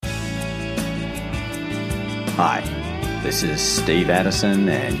Hi, this is Steve Addison,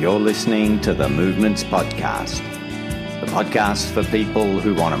 and you're listening to the Movements Podcast, the podcast for people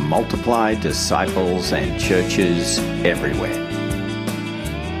who want to multiply disciples and churches everywhere.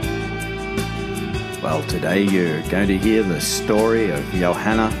 Well, today you're going to hear the story of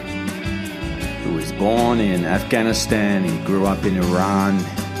Johanna, who was born in Afghanistan and grew up in Iran,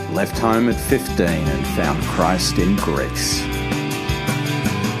 left home at 15 and found Christ in Greece.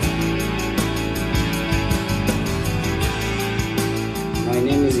 My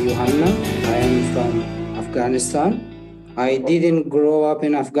name is Johanna. I am from Afghanistan. I didn't grow up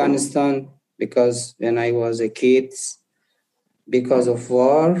in Afghanistan because when I was a kid, because of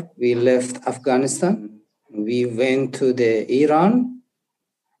war, we left Afghanistan. We went to Iran,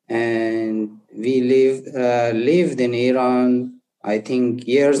 and we lived in Iran, I think,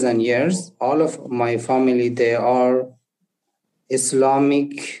 years and years. All of my family, they are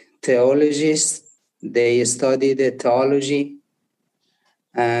Islamic theologists. They study the theology,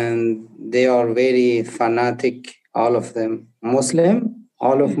 and they are very fanatic, all of them Muslim,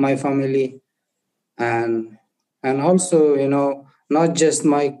 all of my family, and also, not just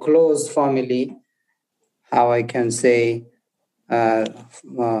my close family, how I can say,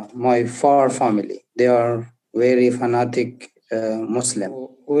 my far family, they are very fanatic Muslim.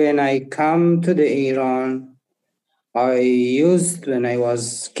 When I come to Iran, when I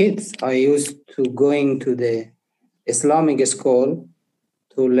was kids, I used to going to the Islamic school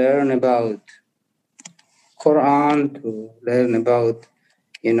to learn about Quran, to learn about,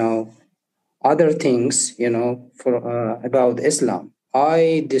 other things, about Islam.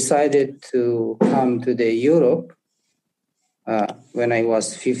 I decided to come to Europe when I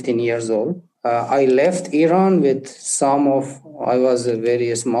was 15 years old. I left Iran I was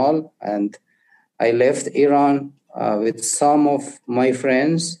very small, and I left Iran with some of my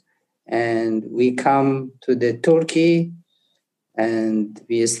friends, and we come to Turkey, and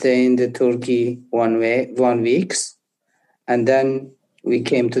we stay in Turkey 1 week, and then we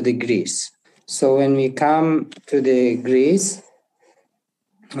came to Greece. So when we come to Greece,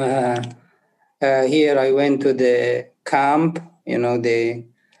 here I went to the camp,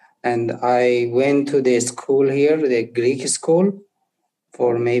 and I went to the school here, the Greek school,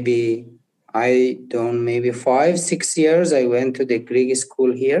 for maybe 5-6 years. I went to the Greek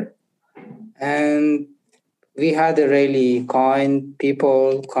school here, and we had a really kind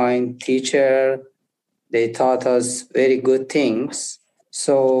people, kind teacher. They taught us very good things.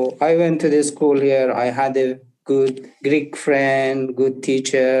 So I went to the school here. I had a good Greek friend, good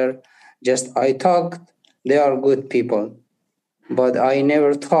teacher. Just I talked. They are good people, but I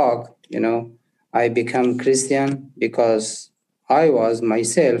never talked. I became Christian because I was a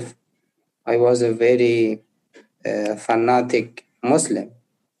very fanatic Muslim,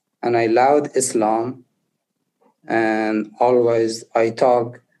 and I loved Islam. And always I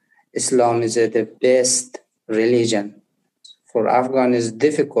talk, Islam is the best religion. For Afghan, it's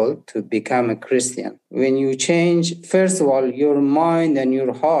difficult to become a Christian. When you change, first of all, your mind and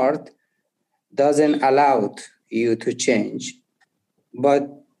your heart doesn't allow you to change. But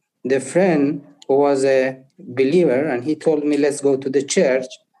the friend who was a believer, and he told me, let's go to the church.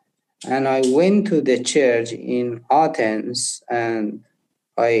 And I went to the church in Athens, and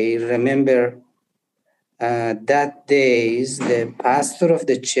I remember that days, the pastor of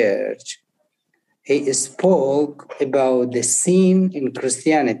the church, he spoke about the sin in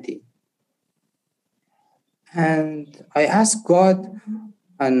Christianity. And I asked God,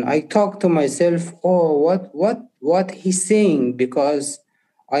 and I talked to myself, what he's saying? Because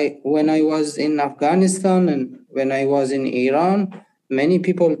when I was in Afghanistan and when I was in Iran, many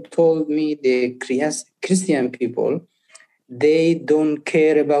people told me, the Christian people, they don't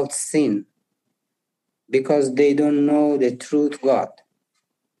care about sin because they don't know the truth God.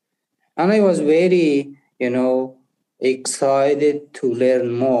 And I was very, excited to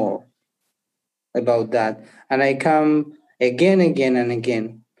learn more about that. And I come again and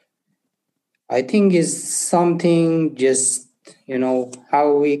again. I think it's something just,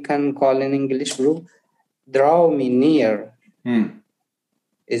 how we can call in English, bro, draw me near.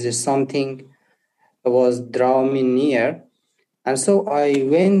 Is it something that was draw me near? And so I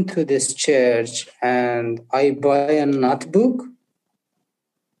went to this church and I buy a notebook,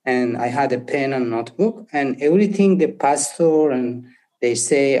 and I had a pen and notebook, and everything the pastor and they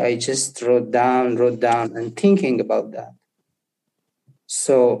say, I just wrote down and thinking about that.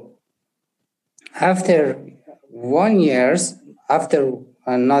 So after 1 year, after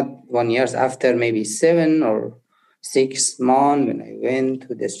maybe 7 or 6 months, when I went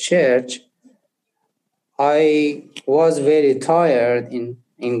to this church, I was very tired in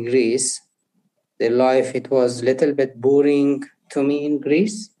Greece. the life, it was a little bit boring to me in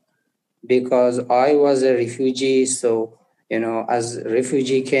Greece because I was a refugee. So, as a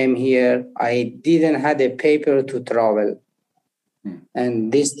refugee came here, I didn't have a paper to travel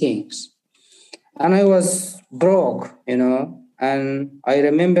and these things. And I was broke, and I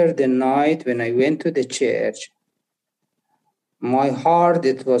remember the night when I went to the church, my heart,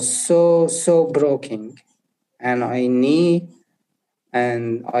 it was so broken. And I knew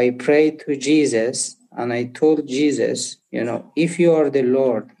and I prayed to Jesus and I told Jesus, if you are the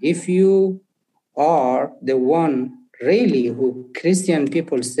Lord, if you are the one really who Christian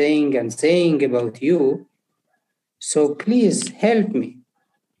people saying about you, so please help me.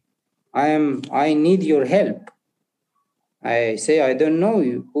 I need your help. I say, I don't know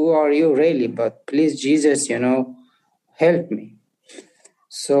you. Who are you really? But please, Jesus, help me.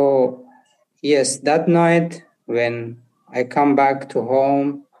 So, yes, that night when I come back to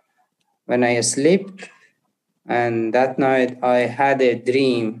home, when I sleep, and that night I had a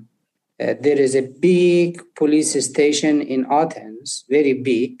dream. There is a big police station in Athens, very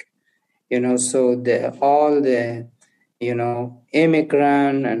big, so all the,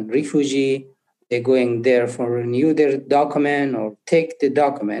 immigrant and refugee, they're going there for renew their document or take the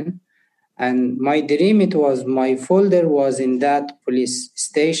document. And my dream, it was my folder was in that police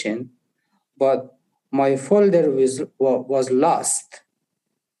station, but my folder was lost.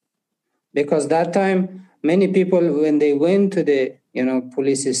 Because that time, many people, when they went to the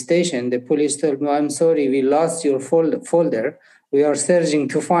police station, the police told me, I'm sorry, we lost your folder. We are searching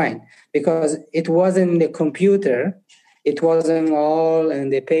to find. Because it wasn't the computer, it wasn't all in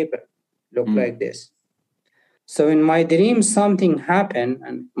the paper, look like this. So in my dream, something happened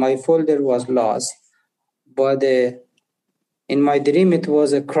and my folder was lost. But in my dream, it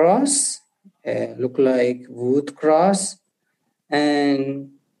was a cross, look like wood cross.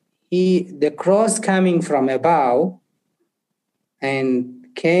 And the cross coming from above and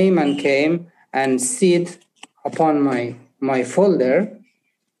came and sit upon my folder.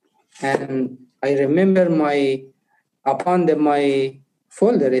 And I remember my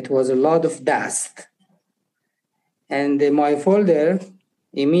folder, it was a lot of dust. And my folder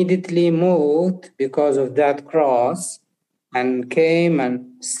immediately moved because of that cross and came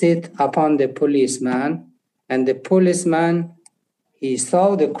and sit upon the policeman. And the policeman, he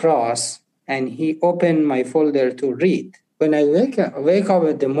saw the cross and he opened my folder to read. When I wake up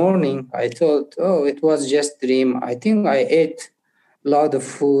in the morning, I thought, it was just dream. I think I ate a lot of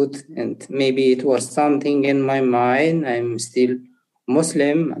food and maybe it was something in my mind. I'm still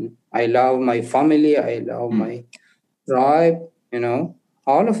Muslim and I love my family. I love my tribe,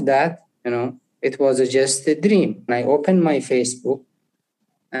 all of that, it was just a dream. And I opened my Facebook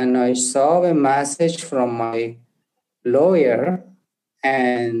and I saw a message from my lawyer.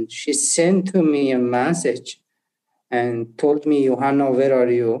 And she sent to me a message and told me, Johanna, where are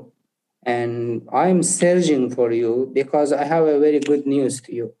you? And I'm searching for you because I have a very good news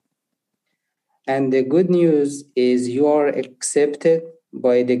to you. And the good news is you are accepted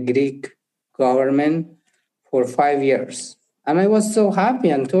by the Greek government for 5 years. And I was so happy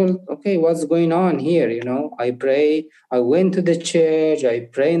and told, okay, what's going on here? I pray, I went to the church, I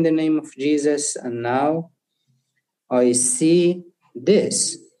pray in the name of Jesus, and now I see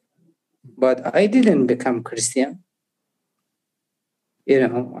this, but I didn't become Christian,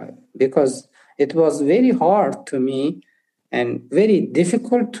 because it was very hard to me and very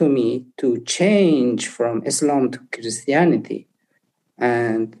difficult to me to change from Islam to Christianity.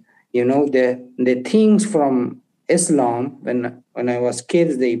 And, the things from Islam, when I was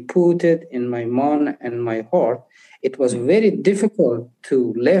kids, they put it in my mind and my heart. It was very difficult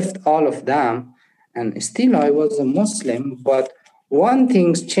to left all of them. And still I was a Muslim, but one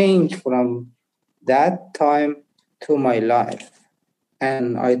thing's changed from that time to my life.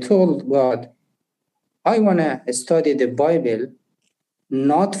 And I told God, I want to study the Bible,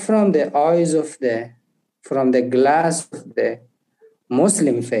 not from the eyes of from the glass of the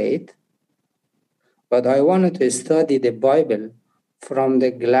Muslim faith, but I wanted to study the Bible from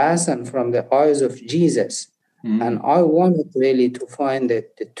the glass and from the eyes of Jesus. And I wanted really to find the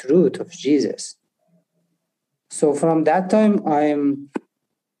truth of Jesus. So from that time, I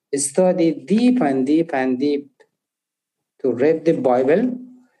studied deep and deep and deep to read the Bible,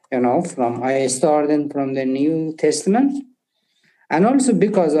 I started from the New Testament. And also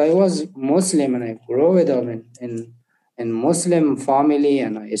because I was Muslim and I grew up in Muslim family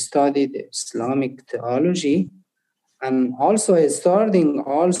and I studied Islamic theology. And also I started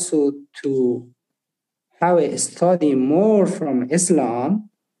also to have a study more from Islam,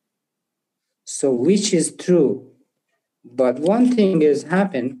 so which is true. But one thing has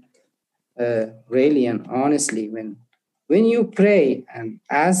happened, really and honestly, when you pray and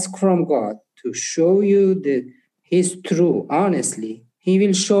ask from God to show you His true, honestly, He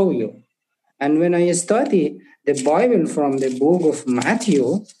will show you. And when I study the Bible from the book of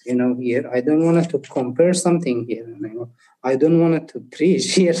Matthew, here, I don't want to compare something here. I don't want to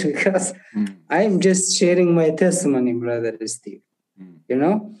preach here because I'm just sharing my testimony, Brother Steve.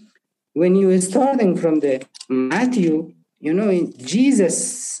 When you are starting from the Matthew, in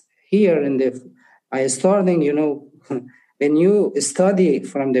Jesus here in the, I starting, when you study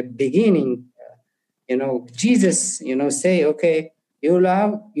from the beginning, Jesus, say, okay,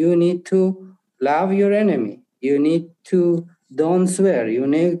 you need to love your enemy. You need to don't swear. You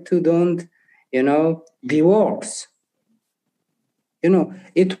need to don't, divorce.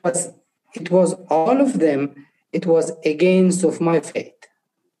 It was all of them. It was against of my faith,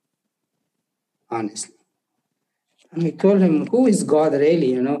 honestly. And I told him, who is God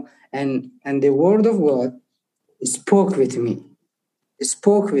really, And the word of God spoke with me.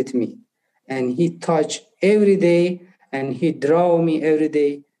 Spoke with me. And he touched every day and he drew me every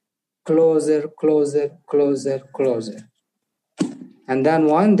day closer, closer, closer, closer. And then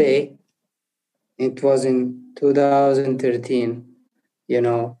one day, it was in 2013,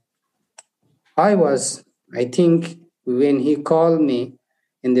 I think when he called me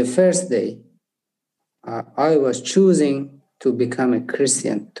in the first day, I was choosing to become a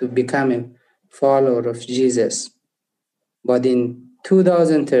Christian, to become a follower of Jesus. But in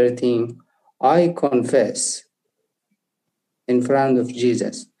 2013, I confessed in front of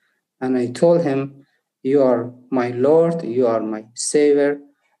Jesus. And I told him, you are my Lord, you are my Savior,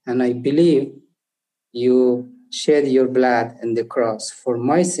 and I believe you shed your blood on the cross for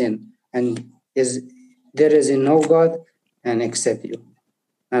my sin, and there is no God and except you.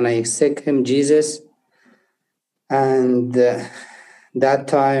 And I accept him, Jesus. And that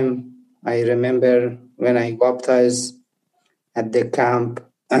time, I remember when I baptized at the camp,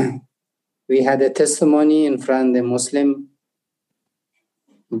 we had a testimony in front of the Muslim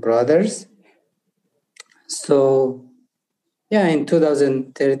brothers. So, in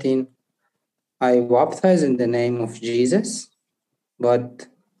 2013, I baptized in the name of Jesus. But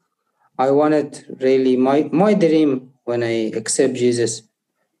I wanted really, my dream when I accept Jesus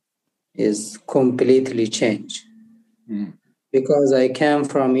is completely changed. Because I came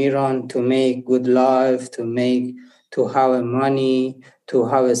from Iran to make good life, to have money, to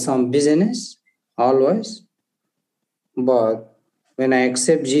have some business, always. But when I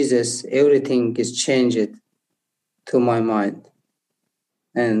accept Jesus, everything is changed to my mind.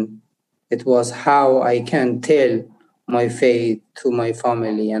 And it was how I can tell my faith to my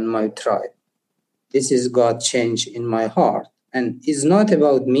family and my tribe. This is God change in my heart. And it's not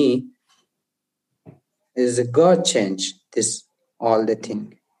about me, it's God change this all the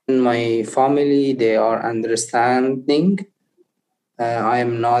thing. In my family, they are understanding. I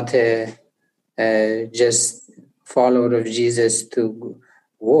am not just follower of Jesus to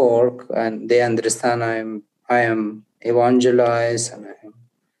work, and they understand I am evangelize and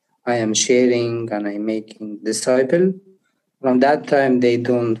I am sharing and I'm making disciple. From that time, they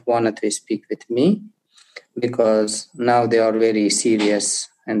don't want to speak with me because now they are very serious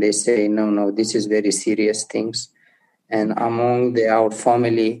and they say, no, this is very serious things. And among our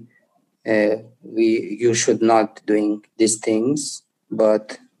family, you should not doing these things,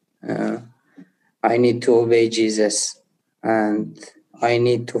 but I need to obey Jesus and I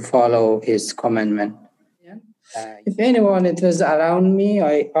need to follow his commandment. If anyone it was around me,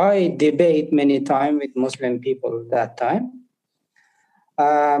 I debate many times with Muslim people that time.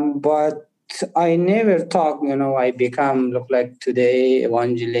 But I never talk, I look like today,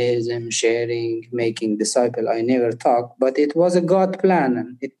 evangelism, sharing, making disciple. I never talk, but it was a God plan.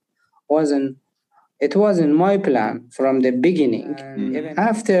 And it wasn't my plan from the beginning. Even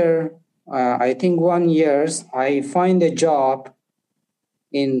after, I think 1 year, I find a job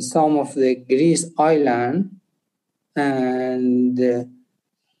in some of the Greece island, and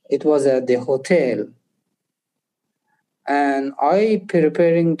it was at the hotel. And I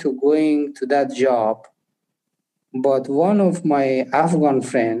preparing to going to that job, but one of my Afghan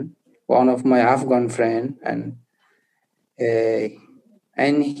friend, I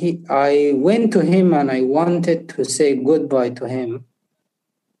went to him and I wanted to say goodbye to him,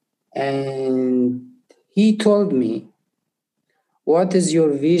 and he told me, "What is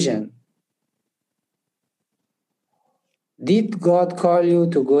your vision? Did God call you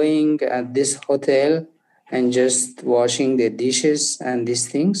to going at this hotel and just washing the dishes and these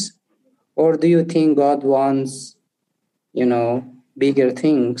things? Or do you think God wants, bigger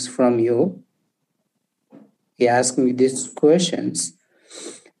things from you?" He asked me these questions.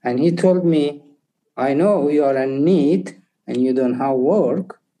 And he told me, I know you are in need and you don't have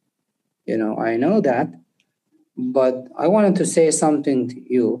work. I know that. But I wanted to say something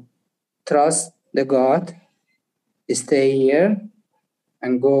to you. Trust the God, stay here,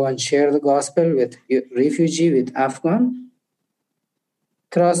 and go and share the gospel with refugee, with Afghan.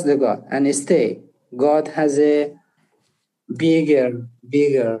 Trust the God and stay. God has a bigger,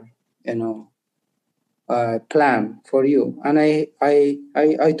 plan for you. And I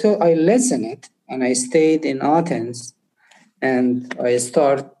listened it, and I stayed in Athens, and I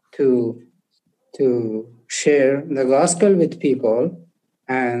start to share the gospel with people,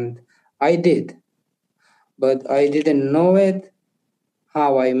 and I did, but I didn't know it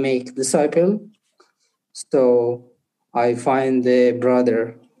how I make disciple. So I find the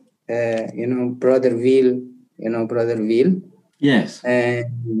brother, brother Will, brother Will, Yes.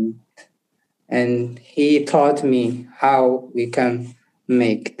 and he taught me how we can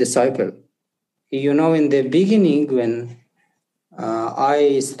make disciple. In the beginning, when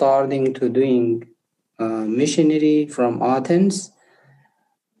I starting to doing missionary from Athens,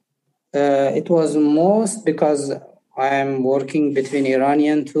 it was most because I am working between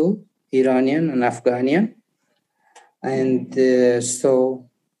Iranian and Afghanian, and so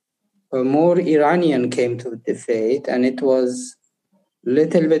more Iranian came to the faith, and it was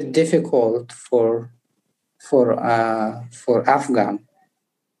little bit difficult for Afghan,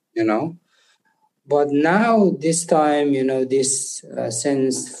 you know. But now this time, this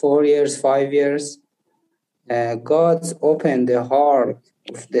since 4 years, 5 years, God's opened the heart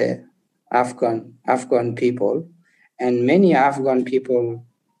of the Afghan people, and many Afghan people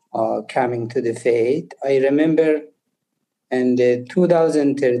are coming to the faith. I remember in the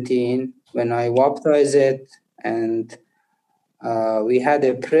 2013 when I baptized it, and we had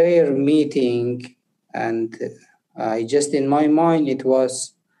a prayer meeting, and I just in my mind it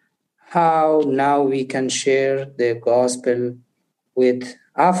was how now we can share the gospel with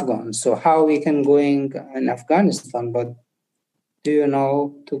Afghans. So how we can going in Afghanistan, but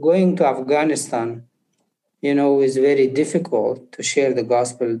to going to Afghanistan, is very difficult to share the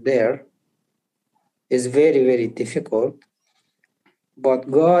gospel there. Is very, very difficult.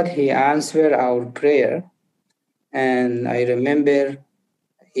 But God, He answered our prayer. And I remember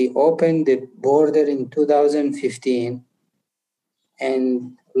He opened the border in 2015,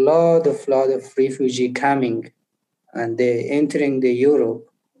 and lot of refugee coming, and they entering the Europe.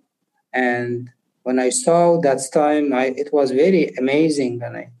 And when I saw that time, it was very amazing,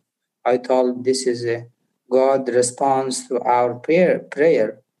 and I thought this is a God response to our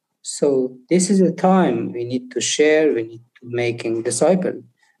prayer. So this is a time we need to share, we need to making disciple,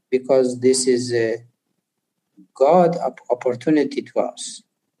 because this is a God opportunity to us.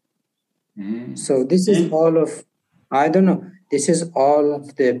 So this is all of, I don't know, this is all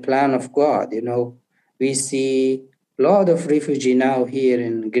of the plan of God. We see a lot of refugee now here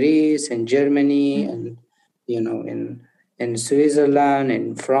in Greece and Germany, and in Switzerland,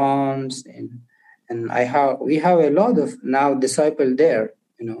 in France, and we have a lot of now disciple there.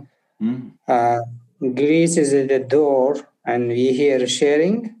 Greece is at the door, and we here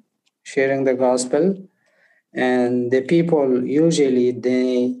sharing the gospel, and the people usually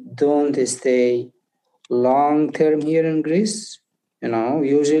they don't stay long term here in Greece.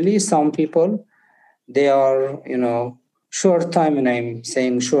 Usually some people they are short time, and I'm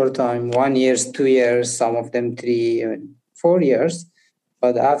saying short time, 1 year, 2 years, some of them 3 and 4 years,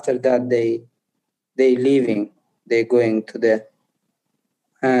 but after that they leaving, they going to the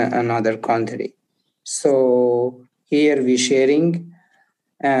another country. So here we sharing,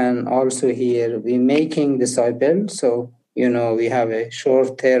 and also here we making disciple. So we have a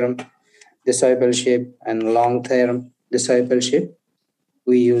short term discipleship and long term discipleship.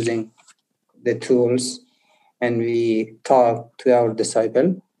 We using the tools, and we talk to our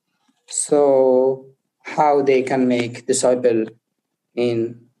disciple, so how they can make disciple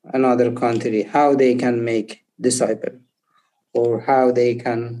in another country, how they can make disciple, or how they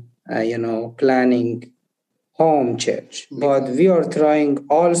can planning home church. But we are trying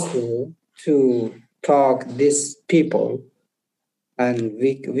also to talk these people, and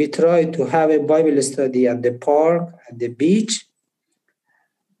we try to have a Bible study at the park, at the beach,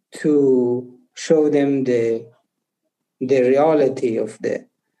 to show them the reality of the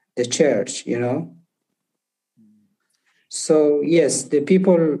church. So yes, the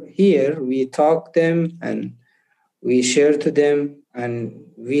people here, we talk them and we share to them, and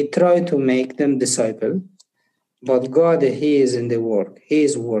we try to make them disciple. But God, He is in the work. He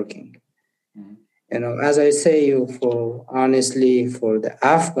is working. As I say you, for honestly, for the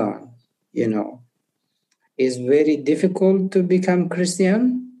Afghan, it's very difficult to become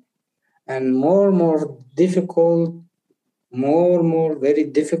Christian. and more difficult, more very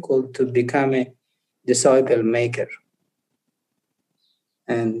difficult to become a disciple maker.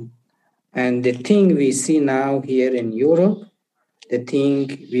 And the thing we see now here in Europe, the thing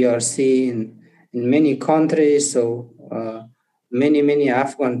we are seeing in many countries, so many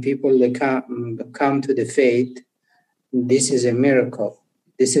Afghan people they come to the faith. This is a miracle.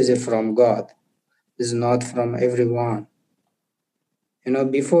 This is from God. This is not from everyone.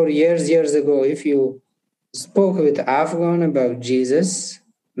 Before years ago, if you spoke with Afghan about Jesus,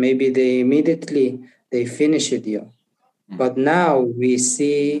 maybe they immediately finished you. But now we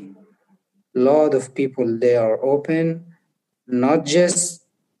see a lot of people, they are open, not just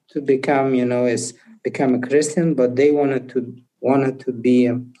to become, become a Christian, but they wanted to be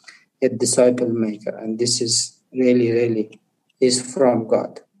a disciple maker. And this is really is from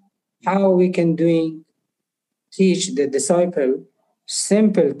God. How we can teach the disciple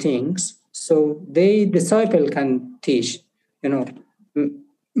simple things so the disciple can teach,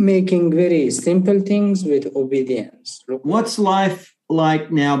 making very simple things with obedience. What's life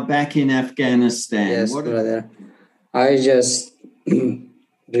like now back in Afghanistan? Yes, brother. I just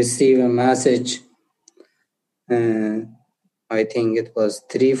received a message. I think it was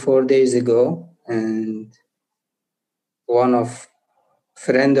 3-4 days ago, and one of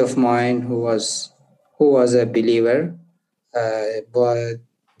friend of mine who was a believer, but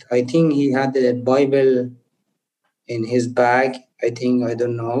I think he had the Bible in his bag. I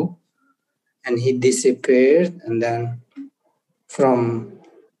don't know, and he disappeared. And then from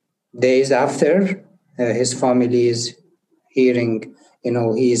days after, his family is hearing,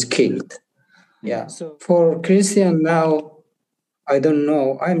 he is killed. Yeah. So for Christian now, I don't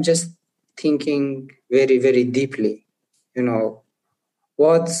know. I'm just thinking very deeply.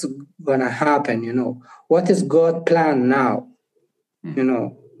 What's gonna happen? What is God's plan now?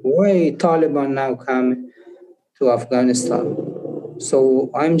 Why Taliban now come to Afghanistan? So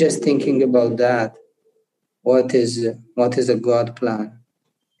I'm just thinking about that. What is a God plan?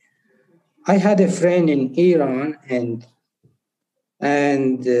 I had a friend in Iran, and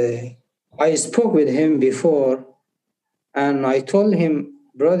I spoke with him before, and I told him,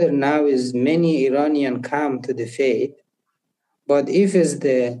 brother, now is many Iranian come to the faith, but if it's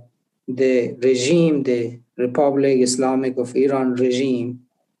the regime, the Republic Islamic of Iran regime,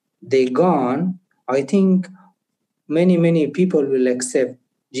 they gone, I think many people will accept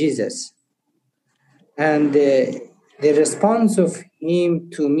Jesus. And the response of him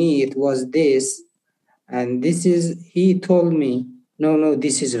to me, it was this, and he told me, no,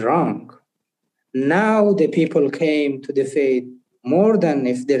 this is wrong. Now the people came to the faith more than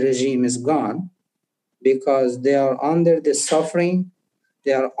if the regime is gone, because they are under the suffering,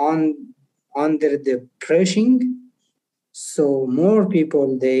 they are under the pressing. So more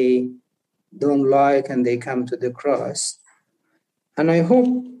people, they don't like, and they come to the cross. And I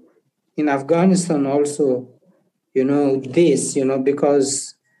hope in Afghanistan also, this,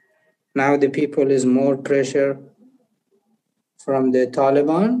 because now the people is more pressure from the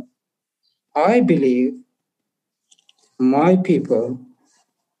Taliban. I believe my people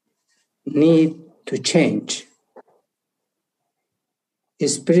need to change.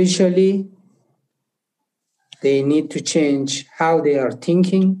 Spiritually, they need to change how they are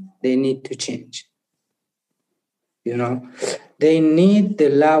thinking. They need to change. They need the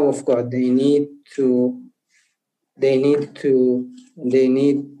love of God. They need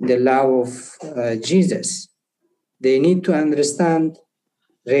the love of Jesus. They need to understand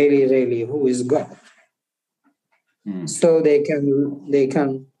really who is God. So they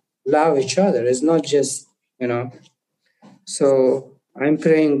can love each other. It's not just, So I'm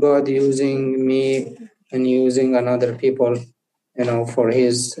praying God using me and using another people, for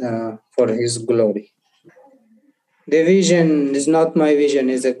His glory. The vision is not my vision;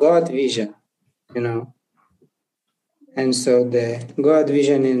 it's a God vision, And so the God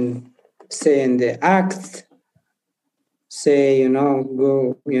vision in the Acts,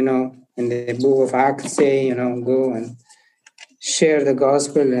 go, in the book of Acts, go and share the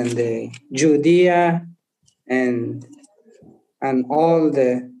gospel in the Judea and all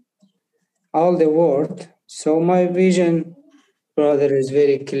the world. So my vision, brother, is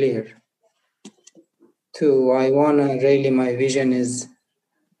very clear. My vision is,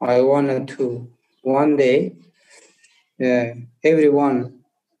 I wanted to one day, everyone,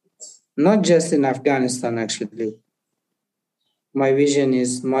 not just in Afghanistan actually. My vision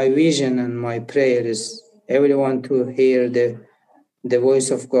and my prayer is everyone to hear the voice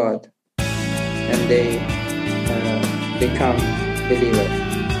of God, and they become believers.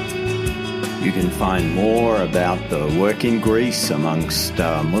 You can find more about the work in Greece amongst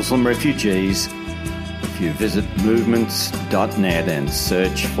Muslim refugees if you visit movements.net and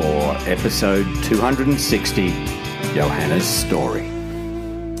search for episode 260, Johanna's Story.